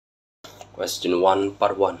Question 1,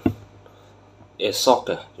 part 1 is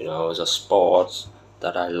soccer. It's a sport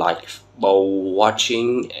that I like both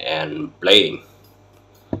watching and playing.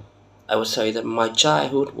 I would say that my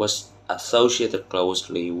childhood was associated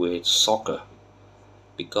closely with soccer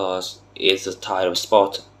because it's a type of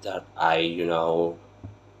sport that I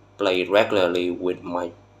played regularly with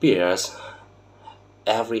my peers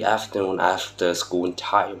every afternoon after school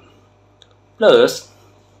time. Plus,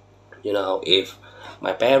 if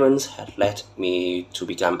my parents had let me to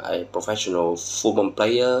become a professional football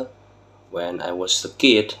player when I was a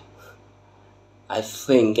kid, I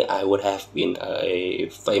think I would have been a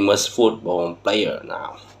famous football player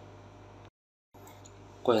now.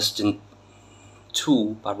 Question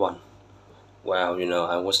 2, part 1. Well,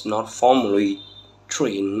 I was not formally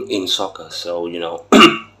trained in soccer, so,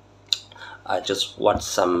 I just watched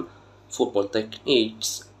some football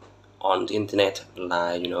techniques on the internet,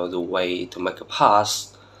 like, the way to make a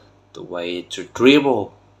pass, the way to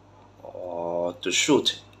dribble, or to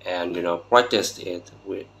shoot, and, practice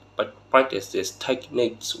these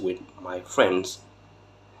techniques with my friends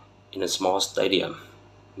in a small stadium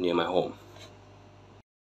near my home.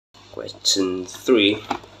 Question 3.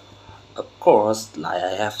 Of course, like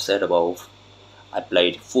I have said above, I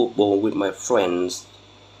played football with my friends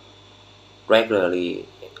regularly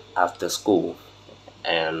after school,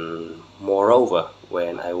 and moreover,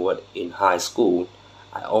 when I was in high school,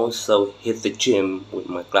 I also hit the gym with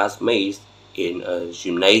my classmates in a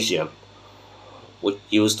gymnasium, which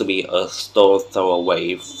used to be a stone throw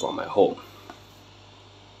away from my home.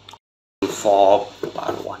 For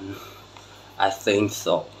part 1, I think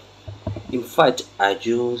so. In fact, I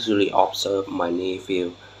usually observe my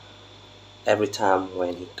nephew every time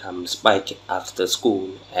when he comes back after school,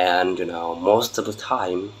 and most of the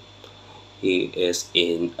time he is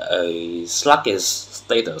in a sluggish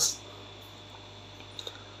status.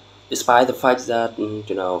 Despite the fact that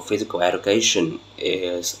physical education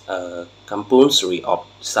is a compulsory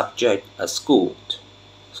subject at school,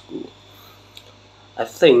 I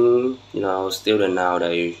think students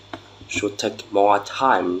nowadays should take more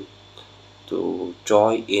time to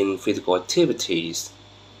join in physical activities,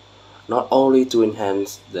 not only to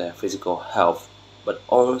enhance their physical health, but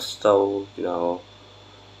also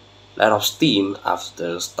let off steam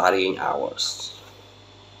after studying hours.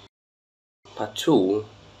 Part 2.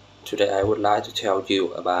 Today I would like to tell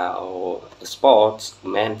you about a sports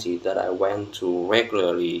community that I went to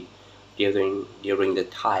regularly during the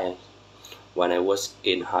time when I was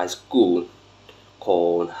in high school,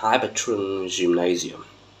 called Hypertron Gymnasium.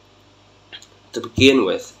 To begin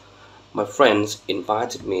with, my friends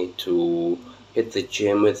invited me to hit the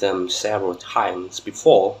gym with them several times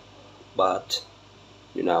before, but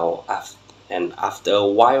after a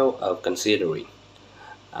while of considering,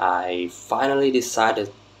 I finally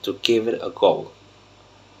decided to give it a go.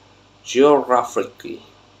 Geographically,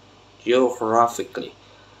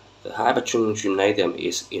 the Hypertron Gymnasium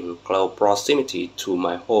is in close proximity to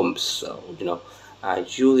my home, so I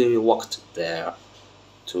usually walked there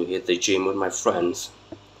to hit the gym with my friends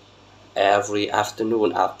every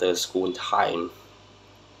afternoon after school time.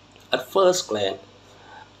 At first glance,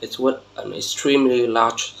 it was an extremely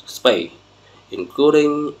large space,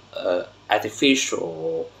 including an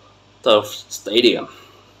artificial turf stadium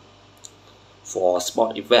for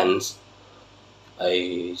sport events,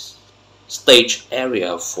 a stage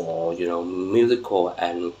area for musical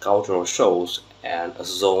and cultural shows, and a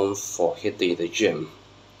zone for hitting the gym.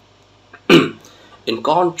 In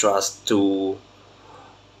contrast to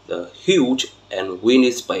the huge and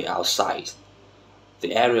windy space outside,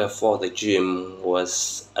 the area for the gym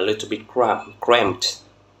was a little bit cramped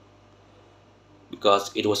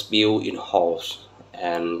because it was built in halls,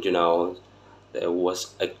 and there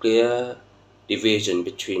was a clear division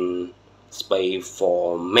between space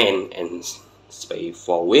for men and space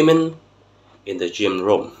for women in the gym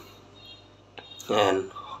room.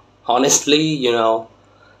 And honestly,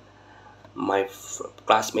 my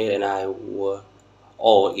classmate and I were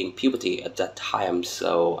all in puberty at that time,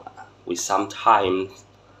 so we sometimes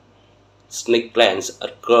sneak glance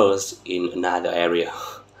at girls in another area.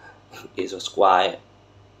 It was quite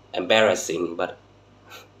embarrassing, but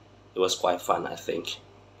it was quite fun, I think.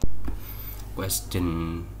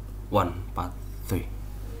 Question 1, part 3.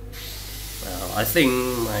 Well, I think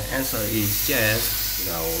my answer is yes.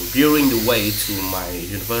 During the way to my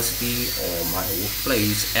university or my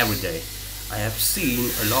workplace every day, I have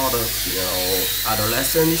seen a lot of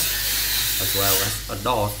adolescents as well as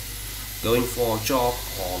adults going for a jog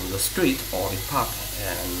on the street or in park,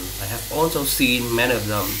 and I have also seen many of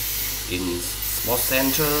them in sports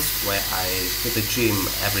centers where I hit the gym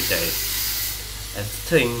every day. I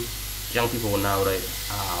think young people nowadays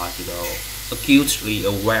are, acutely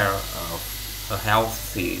aware of a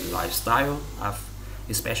healthy lifestyle,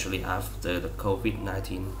 especially after the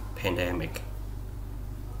COVID-19 pandemic.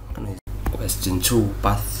 Question 2,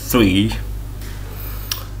 part 3.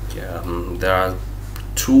 There are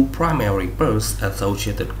two primary bursts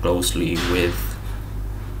associated closely with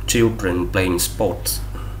children playing sports.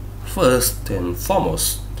 First and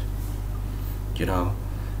foremost,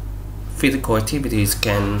 physical activities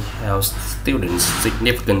can help students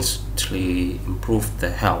significantly improve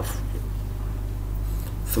their health.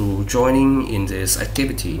 Through joining in these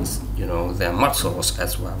activities, their muscles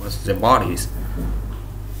as well as their bodies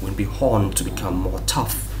will be honed to become more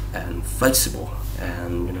tough and flexible,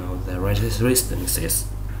 and their resistance is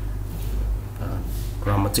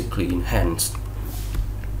dramatically enhanced.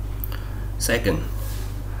 Second,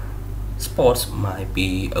 sports might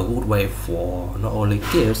be a good way for not only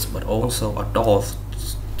kids but also adults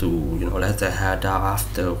to let their hair down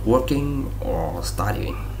after working or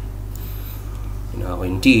studying.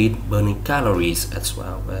 Indeed, burning calories as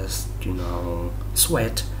well as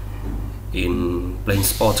sweat in playing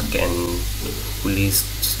sports can release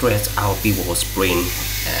stress out of people's brain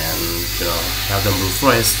and help them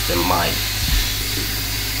refresh their mind.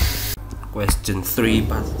 Question 3,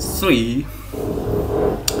 part 3.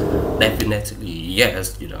 Definitely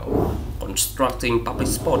yes. Constructing public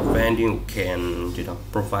sport venue can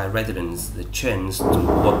provide residents the chance to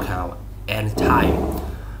work out anytime,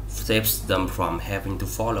 saves them from having to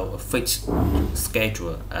follow a fixed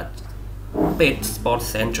schedule at paid sports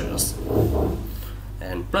centers,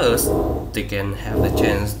 and plus they can have the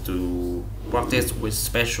chance to practice with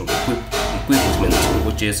special equipment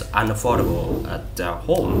which is unaffordable at their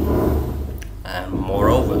home. And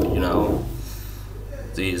moreover,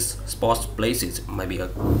 these sports places might be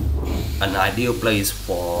an ideal place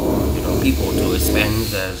for people to expand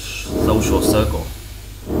their social circle.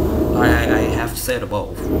 Like I have said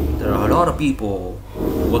above, there are a lot of people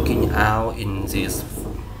working out in these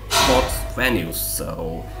sports venues,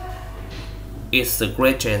 so it's a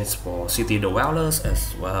great chance for city dwellers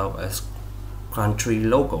as well as country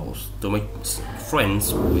locals to make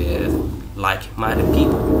friends with like-minded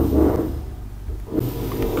people.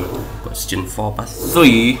 Question 4, part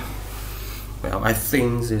 3. Well, I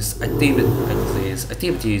think these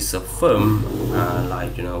activities affirm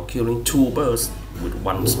like killing two birds with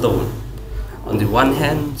one stone. On the one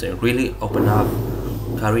hand, they really open up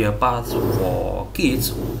career paths for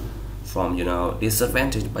kids from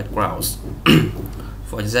disadvantaged backgrounds.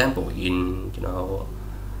 For example, in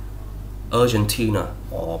Argentina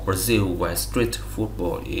or Brazil, where street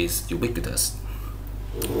football is ubiquitous,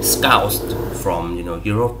 scouts from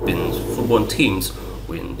European football teams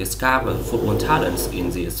will discover football talents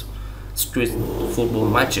in these street football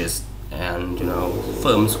matches, and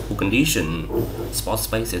firms who condition sports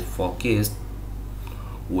spaces for kids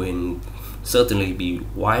will certainly be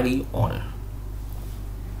widely honored.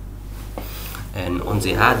 And on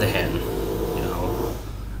the other hand,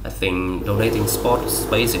 I think donating sports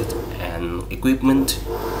spaces and equipment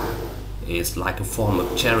is like a form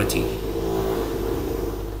of charity.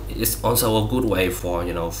 It's also a good way for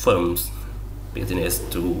firms, business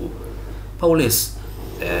to polish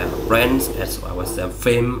their brands as well as their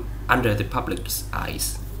fame under the public's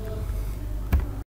eyes.